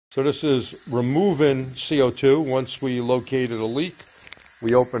So this is removing CO2. Once we located a leak,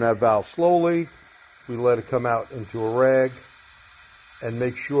 we open that valve slowly. We let it come out into a rag and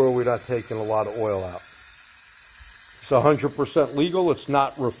make sure we're not taking a lot of oil out. It's 100% legal. It's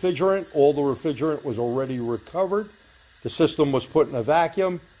not refrigerant. All the refrigerant was already recovered. The system was put in a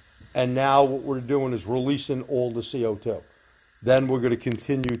vacuum, and now what we're doing is releasing all the CO2. Then we're going to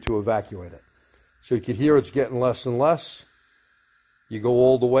continue to evacuate it. So you can hear it's getting less and less. You go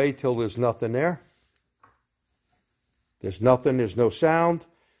all the way till there's nothing there. There's nothing, there's no sound.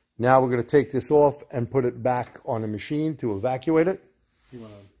 Now we're going to take this off and put it back on the machine to evacuate it. You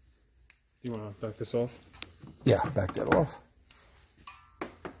want to back this off? Yeah, back that off.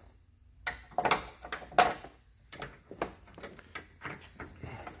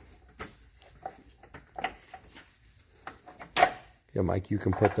 Yeah, Mike, you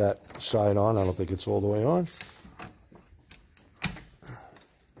can put that side on. I don't think it's all the way on.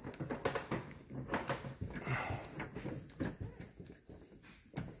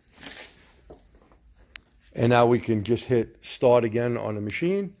 And now we can just hit start again on the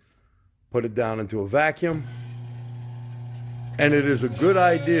machine, put it down into a vacuum. And it is a good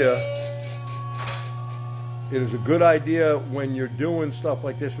idea. It is a good idea when you're doing stuff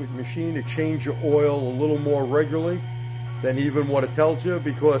like this with your machine to change your oil a little more regularly than even what it tells you,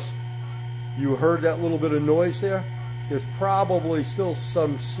 because you heard that little bit of noise there. There's probably still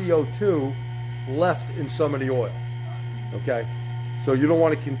some CO2 left in some of the oil, okay? So you don't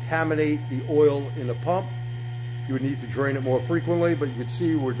want to contaminate the oil in the pump. You would need to drain it more frequently, but you can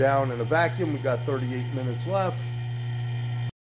see we're down in a vacuum. We've got 38 minutes left.